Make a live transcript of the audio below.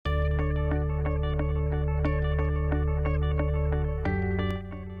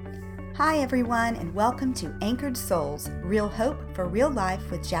Hi, everyone, and welcome to Anchored Souls, Real Hope for Real Life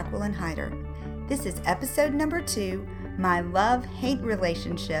with Jacqueline Hyder. This is episode number 2, My Love-Hate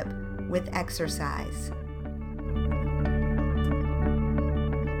Relationship with Exercise.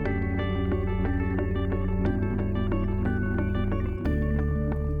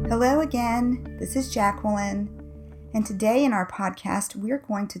 Hello again, this is Jacqueline, and today in our podcast, we're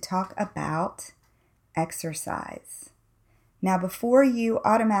going to talk about exercise. Now, before you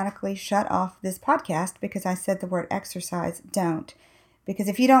automatically shut off this podcast because I said the word exercise, don't. Because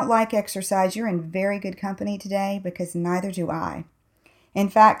if you don't like exercise, you're in very good company today because neither do I. In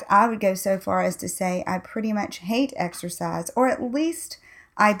fact, I would go so far as to say I pretty much hate exercise, or at least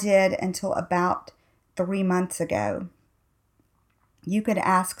I did until about 3 months ago. You could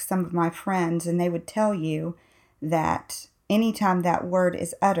ask some of my friends and they would tell you that anytime that word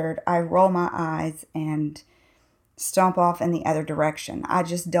is uttered, I roll my eyes and stomp off in the other direction. I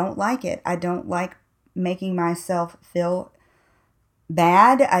just don't like it. I don't like making myself feel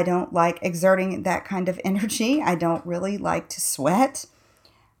bad. I don't like exerting that kind of energy. I don't really like to sweat.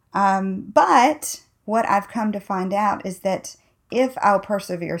 But what I've come to find out is that if I'll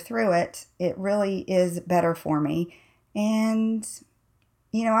persevere through it, it really is better for me. And,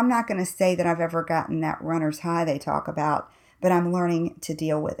 I'm not going to say that I've ever gotten that runner's high they talk about, but I'm learning to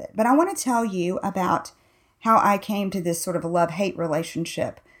deal with it. But I want to tell you about how I came to this sort of a love-hate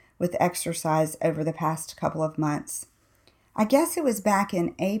relationship with exercise over the past couple of months. I guess it was back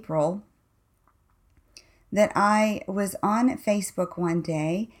in April that I was on Facebook one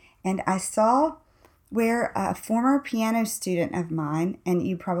day and I saw where a former piano student of mine, and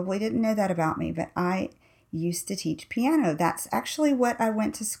you probably didn't know that about me, but I used to teach piano. That's actually what I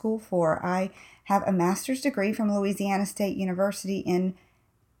went to school for. I have a master's degree from Louisiana State University in,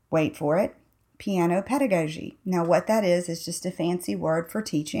 wait for it, piano pedagogy. Now, what that is just a fancy word for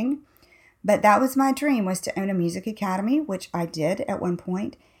teaching. But that was my dream, was to own a music academy, which I did at one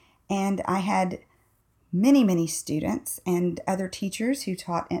point. And I had many, many students and other teachers who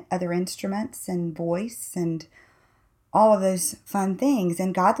taught other instruments and voice and all of those fun things.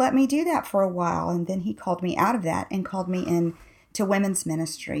 And God let me do that for a while. And then he called me out of that and called me into women's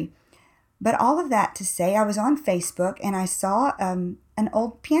ministry. But all of that to say, I was on Facebook and I saw an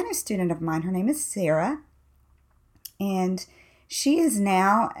old piano student of mine. Her name is Sarah. And she is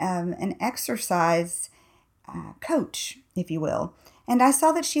now an exercise coach, if you will. And I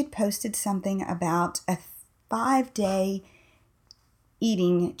saw that she had posted something about a 5-day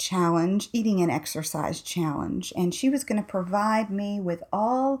eating and exercise challenge. And she was going to provide me with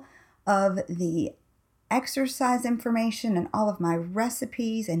all of the exercise information and all of my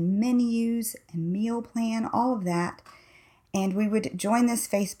recipes and menus and meal plan, all of that. And we would join this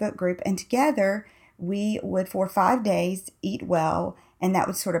Facebook group, and together we would, for 5 days, eat well, and that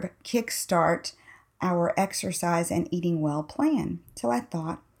would sort of kickstart our exercise and eating well plan. So I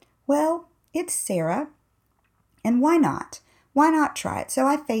thought, well, it's Sarah, and why not? Why not try it? So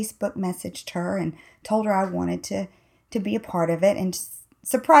I Facebook messaged her and told her I wanted to be a part of it, and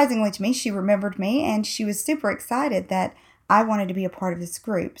surprisingly to me, she remembered me, and she was super excited that I wanted to be a part of this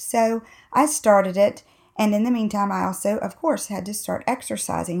group. So I started it, and in the meantime, I also, of course, had to start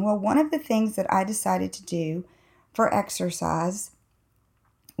exercising. Well, one of the things that I decided to do for exercise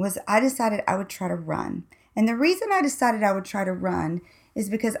was I decided I would try to run. And the reason I decided I would try to run is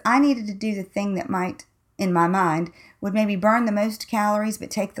because I needed to do the thing that might, in my mind, would maybe burn the most calories but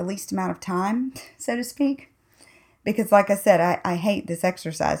take the least amount of time, so to speak. Because like I said, I hate this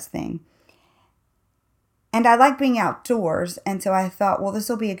exercise thing. And I like being outdoors, and so I thought, well, this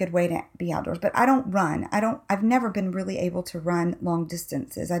will be a good way to be outdoors. But I don't run. I've never been really able to run long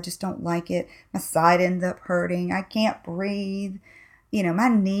distances. I just don't like it. My side ends up hurting. I can't breathe. My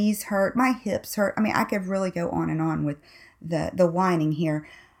knees hurt. My hips hurt. I mean, I could really go on and on with the whining here.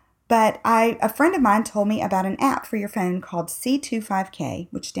 But a friend of mine told me about an app for your phone called C25K,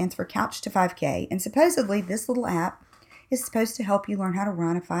 which stands for Couch to 5K. And supposedly this little app is supposed to help you learn how to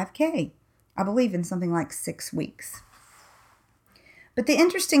run a 5K. I believe in something like 6 weeks. But the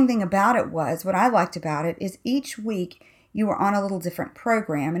interesting thing about it was, what I liked about it, is each week you were on a little different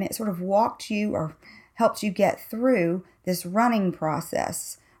program, and it sort of walked you or helped you get through this running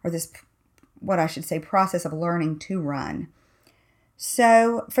process, or this, what I should say, process of learning to run.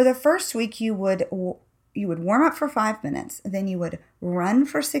 So for the first week, you would warm up for 5 minutes, then you would run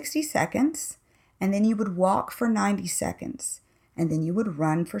for 60 seconds, and then you would walk for 90 seconds, and then you would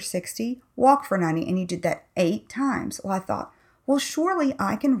run for 60, walk for 90, and you did that 8 times. Well, I thought, well, surely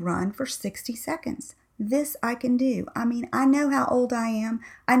I can run for 60 seconds. This I can do. I mean, I know how old I am.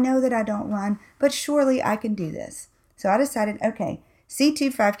 I know that I don't run, but surely I can do this. So I decided, okay,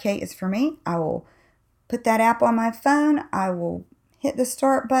 C2 5K is for me. I will put that app on my phone. I will hit the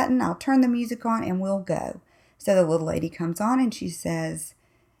start button. I'll turn the music on and we'll go. So the little lady comes on and she says,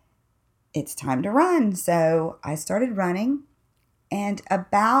 it's time to run. So I started running, and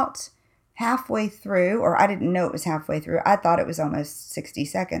about halfway through, or I didn't know it was halfway through, I thought it was almost 60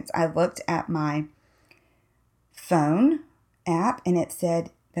 seconds. I looked at my phone app and it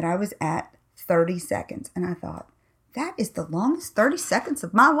said that I was at 30 seconds. And I thought, that is the longest 30 seconds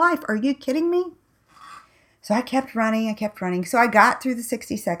of my life. Are you kidding me? So I kept running. So I got through the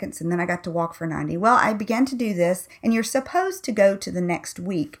 60 seconds and then I got to walk for 90. Well, I began to do this, and you're supposed to go to the next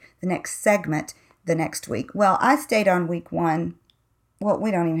week, the next segment, the next week. Well, I stayed on week 1. Well,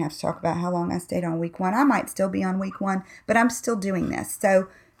 we don't even have to talk about how long I stayed on week 1. I might still be on week 1, but I'm still doing this. So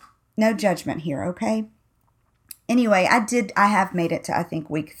no judgment here, okay? Anyway, I have made it to, I think,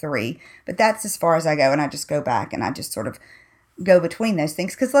 week 3, but that's as far as I go, and I just go back and I just sort of go between those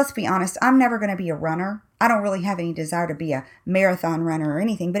things, because let's be honest, I'm never going to be a runner. I don't really have any desire to be a marathon runner or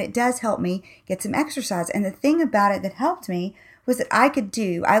anything, but it does help me get some exercise. And the thing about it that helped me was that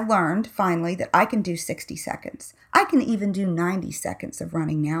I learned finally that I can do 60 seconds. I can even do 90 seconds of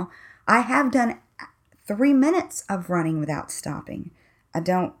running now. I have done 3 minutes of running without stopping. I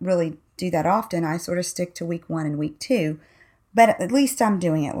don't really do that often. I sort of stick to week 1 and week 2, but at least I'm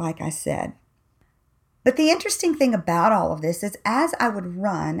doing it, like I said. But the interesting thing about all of this is, as I would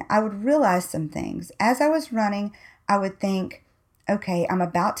run, I would realize some things. As I was running, I would think, okay, I'm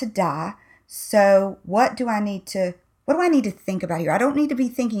about to die. So what do I need to think about here? I don't need to be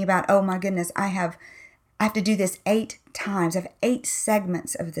thinking about, oh my goodness, I have to do this 8 times. I have 8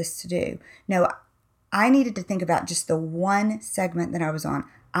 segments of this to do. No, I needed to think about just the one segment that I was on.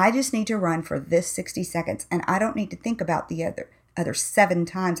 I just need to run for this 60 seconds, and I don't need to think about the other 7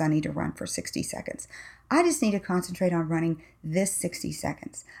 times I need to run for 60 seconds. I just need to concentrate on running this 60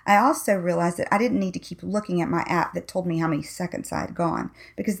 seconds. I also realized that I didn't need to keep looking at my app that told me how many seconds I had gone,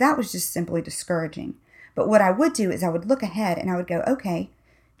 because that was just simply discouraging. But what I would do is I would look ahead and I would go, okay,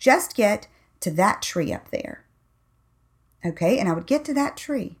 just get to that tree up there. Okay, and I would get to that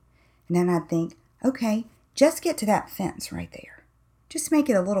tree. And then I'd think, okay, just get to that fence right there. Just make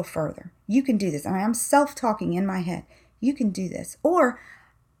it a little further. You can do this. And I'm self-talking in my head. You can do this. Or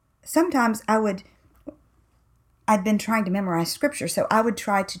sometimes I'd been trying to memorize scripture, so I would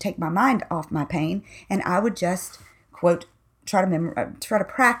try to take my mind off my pain, and I would just, quote, try to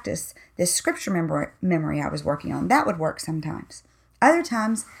practice this scripture memory I was working on. That would work sometimes. Other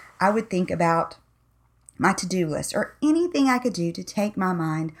times, I would think about my to-do list or anything I could do to take my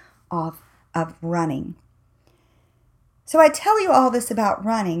mind off of running. So I tell you all this about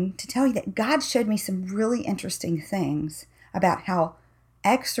running to tell you that God showed me some really interesting things about how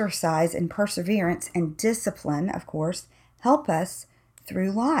exercise and perseverance and discipline, of course, help us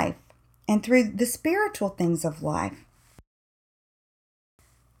through life and through the spiritual things of life.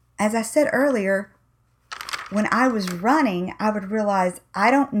 As I said earlier, when I was running, I would realize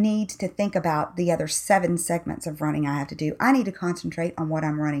I don't need to think about the other 7 segments of running I have to do. I need to concentrate on what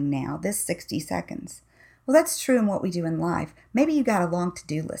I'm running now, this 60 seconds. Well, that's true in what we do in life. Maybe you got a long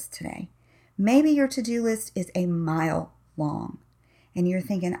to-do list today. Maybe your to-do list is a mile long. And you're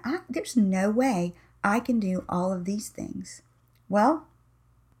thinking, there's no way I can do all of these things. Well,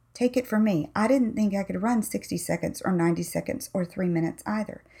 take it from me. I didn't think I could run 60 seconds or 90 seconds or 3 minutes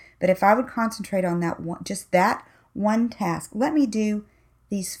either. But if I would concentrate on just that one task, let me do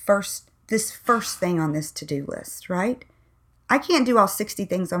this first thing on this to-do list, right? I can't do all 60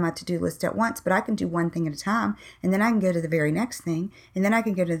 things on my to-do list at once, but I can do one thing at a time, and then I can go to the very next thing, and then I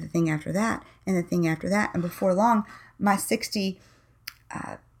can go to the thing after that, and the thing after that, and before long, my 60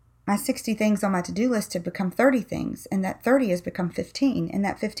 things on my to-do list have become 30 things, and that 30 has become 15, and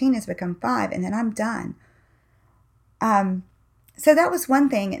that 15 has become 5, and then I'm done. So that was one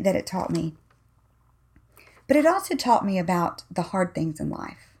thing that it taught me. But it also taught me about the hard things in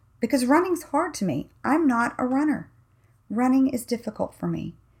life, because running's hard to me. I'm not a runner. Running is difficult for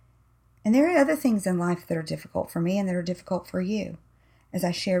me. And there are other things in life that are difficult for me and that are difficult for you. As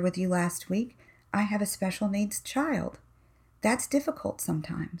I shared with you last week, I have a special needs child. That's difficult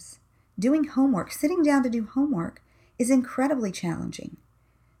sometimes. Doing homework, sitting down to do homework, is incredibly challenging.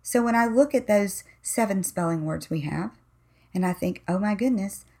 So when I look at those 7 spelling words we have, and I think, oh my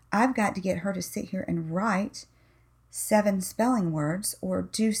goodness, I've got to get her to sit here and write 7 spelling words, or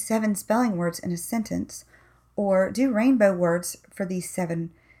do 7 spelling words in a sentence, or do rainbow words for these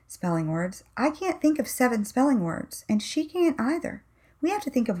 7 spelling words. I can't think of 7 spelling words, and she can't either. We have to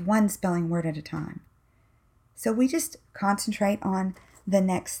think of 1 spelling word at a time. So we just concentrate on the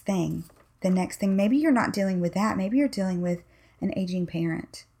next thing. Maybe you're not dealing with that. Maybe you're dealing with an aging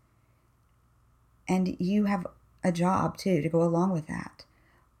parent. And you have a job too to go along with that.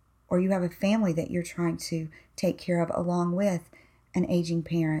 Or you have a family that you're trying to take care of along with an aging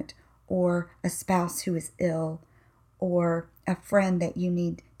parent, or a spouse who is ill, or a friend that you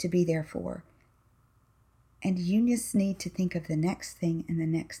need to be there for. And you just need to think of the next thing and the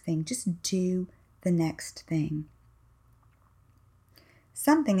next thing. Just do the next thing.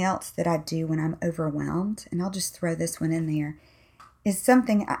 Something else that I do when I'm overwhelmed, and I'll just throw this one in there, is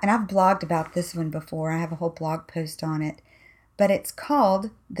something, and I've blogged about this one before. I have a whole blog post on it, but it's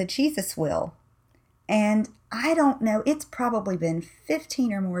called the Jesus Wheel. And I don't know, it's probably been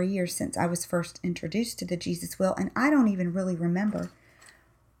 15 or more years since I was first introduced to the Jesus Wheel, and I don't even really remember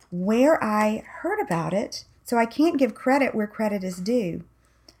where I heard about it, so I can't give credit where credit is due.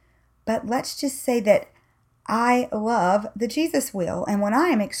 But let's just say that I love the Jesus Wheel, and when I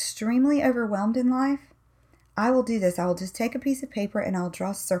am extremely overwhelmed in life, I will do this. I will just take a piece of paper and I'll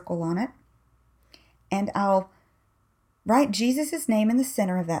draw a circle on it, and I'll write Jesus' name in the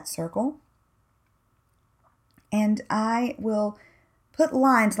center of that circle, and I will put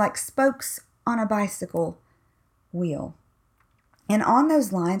lines like spokes on a bicycle wheel. And on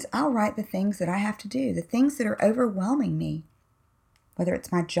those lines, I'll write the things that I have to do, the things that are overwhelming me, whether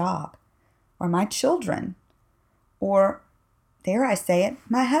it's my job or my children or, dare I say it,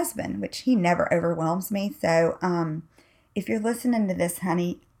 my husband, which he never overwhelms me. So if you're listening to this,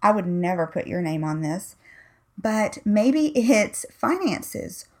 honey, I would never put your name on this. But maybe it's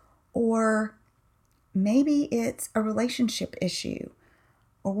finances, or maybe it's a relationship issue,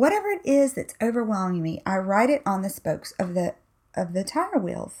 or whatever it is that's overwhelming me. I write it on the spokes of the tire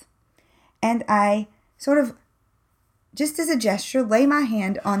wheels, and I sort of, just as a gesture, lay my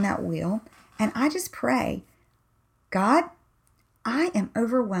hand on that wheel, and I just pray, God, I am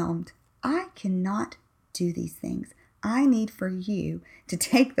overwhelmed. I cannot do these things. I need for you to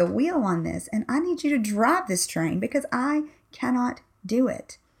take the wheel on this, and I need you to drive this train because I cannot do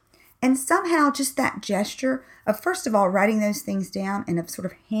it. And somehow just that gesture of, first of all, writing those things down and of sort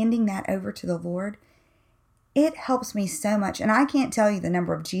of handing that over to the Lord, it helps me so much. And I can't tell you the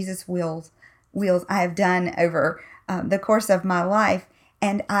number of Jesus wheels I have done over the course of my life.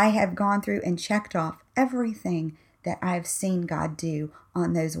 And I have gone through and checked off everything that I've seen God do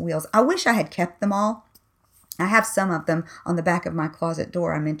on those wheels. I wish I had kept them all. I have some of them on the back of my closet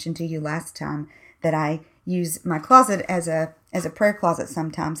door. I mentioned to you last time that I use my closet as a prayer closet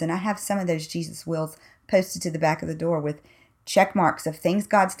sometimes, and I have some of those Jesus wheels posted to the back of the door with check marks of things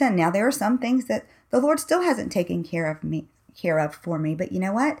God's done. Now, there are some things that the Lord still hasn't taken care of for me, but you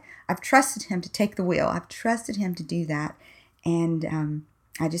know what? I've trusted Him to take the wheel. I've trusted Him to do that, and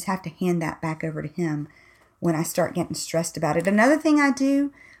I just have to hand that back over to Him when I start getting stressed about it. Another thing I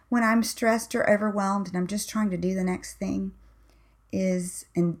do when I'm stressed or overwhelmed and I'm just trying to do the next thing is,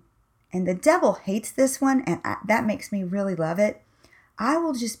 and the devil hates this one, and that makes me really love it, I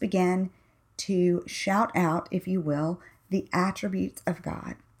will just begin to shout out, if you will, the attributes of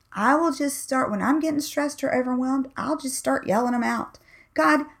God. I will just start, when I'm getting stressed or overwhelmed, I'll just start yelling them out.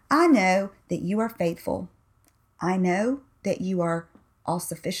 God, I know that you are faithful. I know that you are all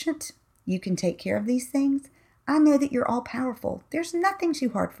sufficient. You can take care of these things. I know that you're all powerful. There's nothing too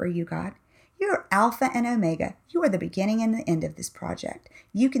hard for you, God. You're Alpha and Omega. You are the beginning and the end of this project.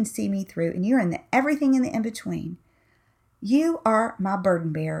 You can see me through, and you're in everything in the in-between. You are my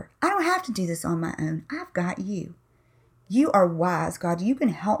burden bearer. I don't have to do this on my own. I've got you. You are wise, God. You can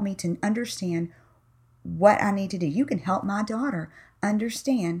help me to understand what I need to do. You can help my daughter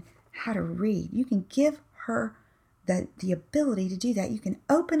understand how to read. You can give her the ability to do that. You can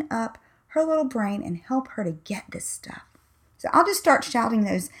open up her little brain and help her to get this stuff. So I'll just start shouting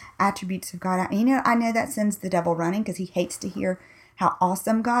those attributes of God out. You know, I know that sends the devil running because he hates to hear how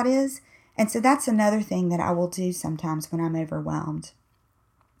awesome God is. And so that's another thing that I will do sometimes when I'm overwhelmed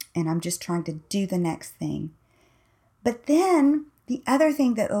and I'm just trying to do the next thing. But then the other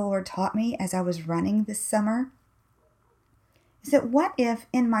thing that the Lord taught me as I was running this summer is that what if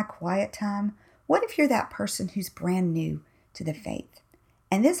in my quiet time, what if you're that person who's brand new to the faith?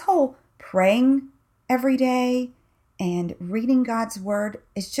 And this whole praying every day and reading God's word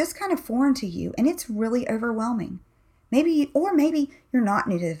is just kind of foreign to you, and it's really overwhelming. Maybe you're not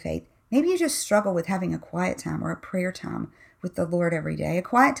new to the faith. Maybe you just struggle with having a quiet time or a prayer time with the Lord every day. A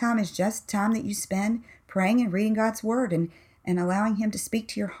quiet time is just time that you spend praying and reading God's word and allowing Him to speak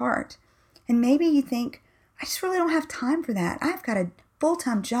to your heart. And maybe you think, I just really don't have time for that. I've got a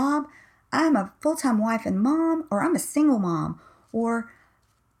full-time job. I'm a full-time wife and mom, or I'm a single mom, or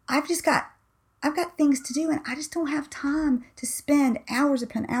I've got things to do and I just don't have time to spend hours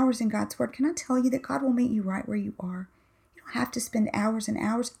upon hours in God's word. Can I tell you that God will meet you right where you are? You don't have to spend hours and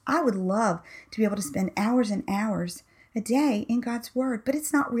hours. I would love to be able to spend hours and hours a day in God's Word, but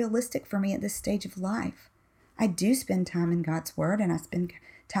it's not realistic for me at this stage of life. I do spend time in God's Word, and I spend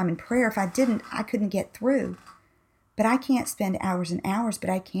time in prayer. If I didn't, I couldn't get through. But I can't spend hours and hours, but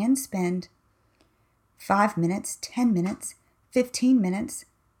I can spend 5 minutes, 10 minutes, 15 minutes,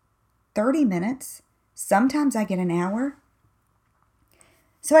 30 minutes. Sometimes I get an hour.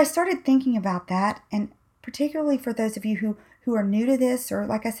 So I started thinking about that, and particularly for those of you who are new to this, or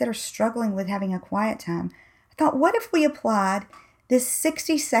like I said, are struggling with having a quiet time, I thought, what if we applied this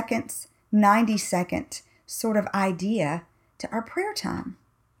 60 seconds, 90-second sort of idea to our prayer time?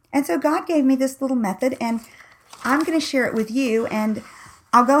 And so God gave me this little method, and I'm going to share it with you. And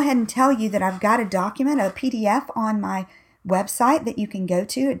I'll go ahead and tell you that I've got a document, a PDF on my website that you can go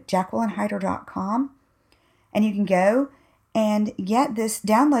to at JacquelineHeider.com. And you can go and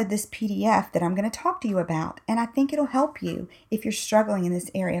download this PDF that I'm going to talk to you about. And I think it'll help you if you're struggling in this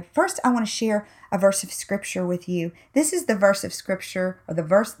area. First, I want to share a verse of Scripture with you. This is the verse of Scripture,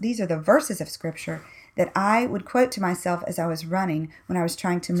 these are the verses of Scripture that I would quote to myself as I was running when I was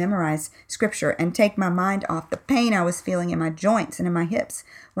trying to memorize Scripture and take my mind off the pain I was feeling in my joints and in my hips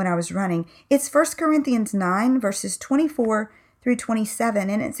when I was running. It's 1 Corinthians 9, verses 24 through 27,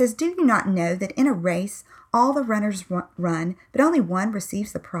 and it says, "Do you not know that in a race all the runners run, but only one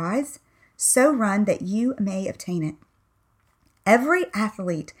receives the prize? So run that you may obtain it. Every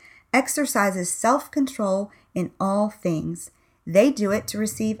athlete exercises self-control in all things. They do it to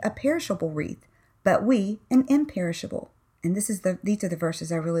receive a perishable wreath, but we an imperishable." And these are the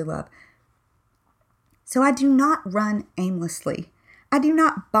verses I really love. "So I do not run aimlessly. I do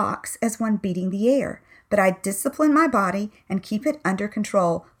not box as one beating the air, but I discipline my body and keep it under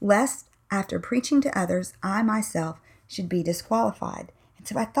control, lest after preaching to others, I myself should be disqualified." And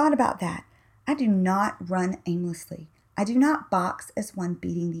so I thought about that. I do not run aimlessly. I do not box as one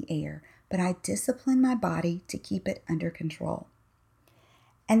beating the air, but I discipline my body to keep it under control.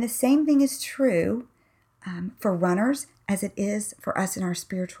 And the same thing is true for runners as it is for us in our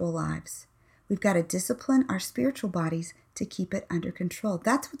spiritual lives. We've got to discipline our spiritual bodies to keep it under control.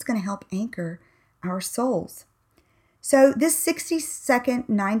 That's what's going to help anchor our souls. So this 60-second,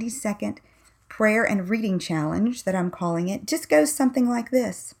 90-second prayer and reading challenge that I'm calling it just goes something like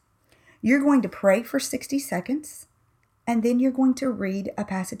this. You're going to pray for 60 seconds, and then you're going to read a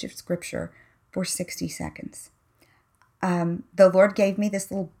passage of Scripture for 60 seconds. The Lord gave me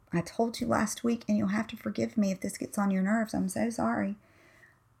this I told you last week, and you'll have to forgive me if this gets on your nerves. I'm so sorry.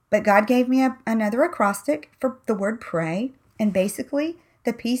 But God gave me another acrostic for the word pray, and basically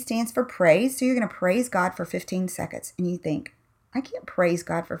the P stands for praise. So you're going to praise God for 15 seconds. And you think, I can't praise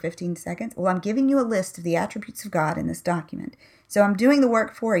God for 15 seconds. Well, I'm giving you a list of the attributes of God in this document. So I'm doing the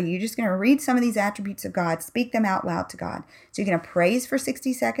work for you. You're just going to read some of these attributes of God, speak them out loud to God. So you're going to praise for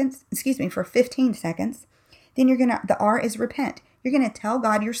 15 seconds. Then the R is repent. You're going to tell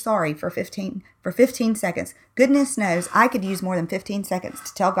God you're sorry for 15 seconds. Goodness knows I could use more than 15 seconds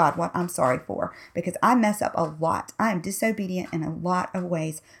to tell God what I'm sorry for, because I mess up a lot. I am disobedient in a lot of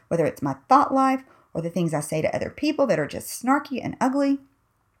ways, whether it's my thought life or the things I say to other people that are just snarky and ugly,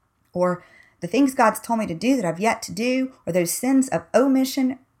 or the things God's told me to do that I've yet to do, or those sins of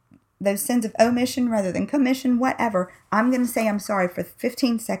omission rather than commission, whatever. I'm going to say I'm sorry for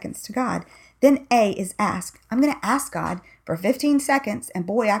 15 seconds to God. Then A is ask. I'm going to ask God for 15 seconds, and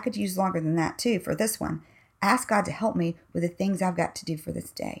boy, I could use longer than that too for this one. Ask God to help me with the things I've got to do for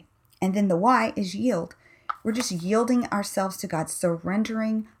this day. And then the Y is yield. We're just yielding ourselves to God,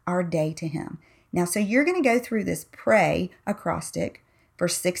 surrendering our day to Him. Now, so you're going to go through this pray acrostic for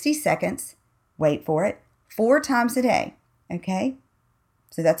 60 seconds, wait for it, 4 times a day, okay?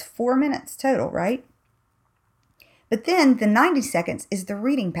 So that's 4 minutes total, right? But then the 90 seconds is the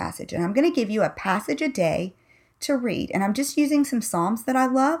reading passage, and I'm going to give you a passage a day to read. And I'm just using some Psalms that I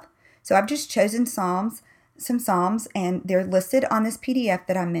love. So I've just chosen some Psalms, and they're listed on this PDF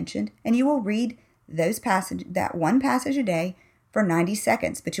that I mentioned. And you will read that one passage a day for 90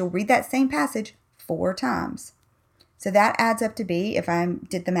 seconds, but you'll read that same passage 4 times. So that adds up to be, if I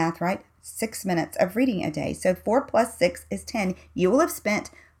did the math right, 6 minutes of reading a day. So 4 plus 6 is 10. You will have spent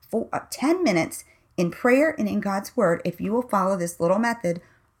 10 minutes in prayer and in God's Word if you will follow this little method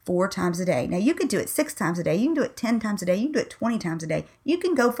 4 times a day. Now, you could do it 6 times a day. You can do it 10 times a day. You can do it 20 times a day. You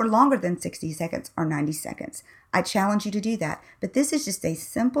can go for longer than 60 seconds or 90 seconds. I challenge you to do that. But this is just a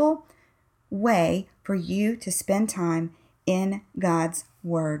simple way for you to spend time in God's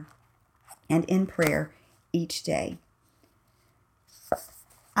Word and in prayer each day.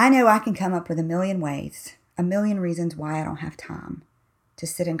 I know I can come up with a million ways, a million reasons why I don't have time to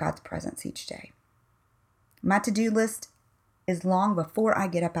sit in God's presence each day. My to-do list is long before I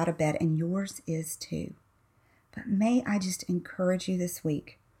get up out of bed, and yours is too. But may I just encourage you this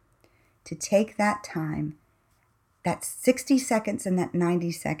week to take that time, that 60 seconds and that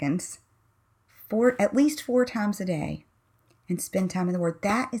 90 seconds, at least 4 times a day, and spend time in the Word.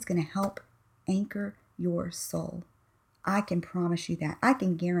 That is going to help anchor your soul. I can promise you that. I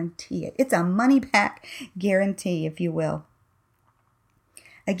can guarantee it. It's a money back guarantee, if you will.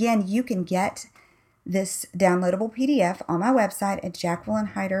 Again, you can get this downloadable PDF on my website at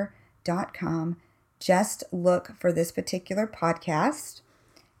jacquelinehyder.com. Just look for this particular podcast,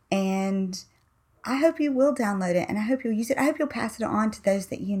 and I hope you will download it, and I hope you'll use it. I hope you'll pass it on to those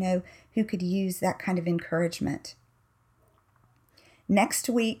that you know who could use that kind of encouragement. Next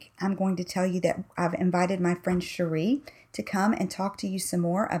week, I'm going to tell you that I've invited my friend Cherie to come and talk to you some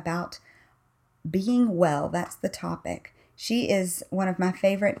more about being well. That's the topic. She is one of my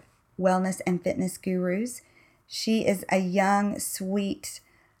favorite wellness and fitness gurus. She is a young, sweet,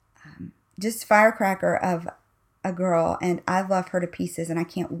 just firecracker of a girl, and I love her to pieces, and I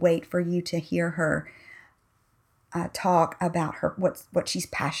can't wait for you to hear her talk about what she's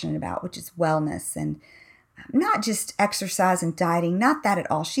passionate about, which is wellness, and not just exercise and dieting, not that at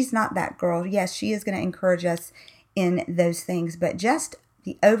all. She's not that girl. Yes, she is going to encourage us in those things, but just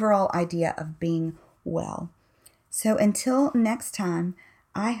the overall idea of being well. So until next time,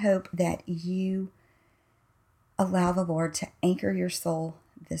 I hope that you allow the Lord to anchor your soul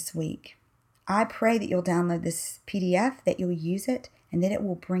this week. I pray that you'll download this PDF, that you'll use it, and that it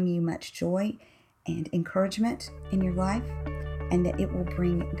will bring you much joy and encouragement in your life, and that it will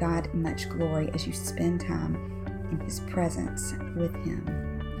bring God much glory as you spend time in His presence with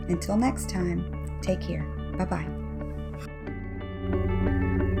Him. Until next time, take care. Bye-bye.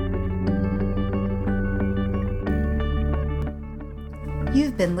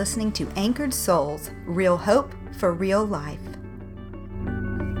 You've been listening to Anchored Souls, Real Hope for Real Life.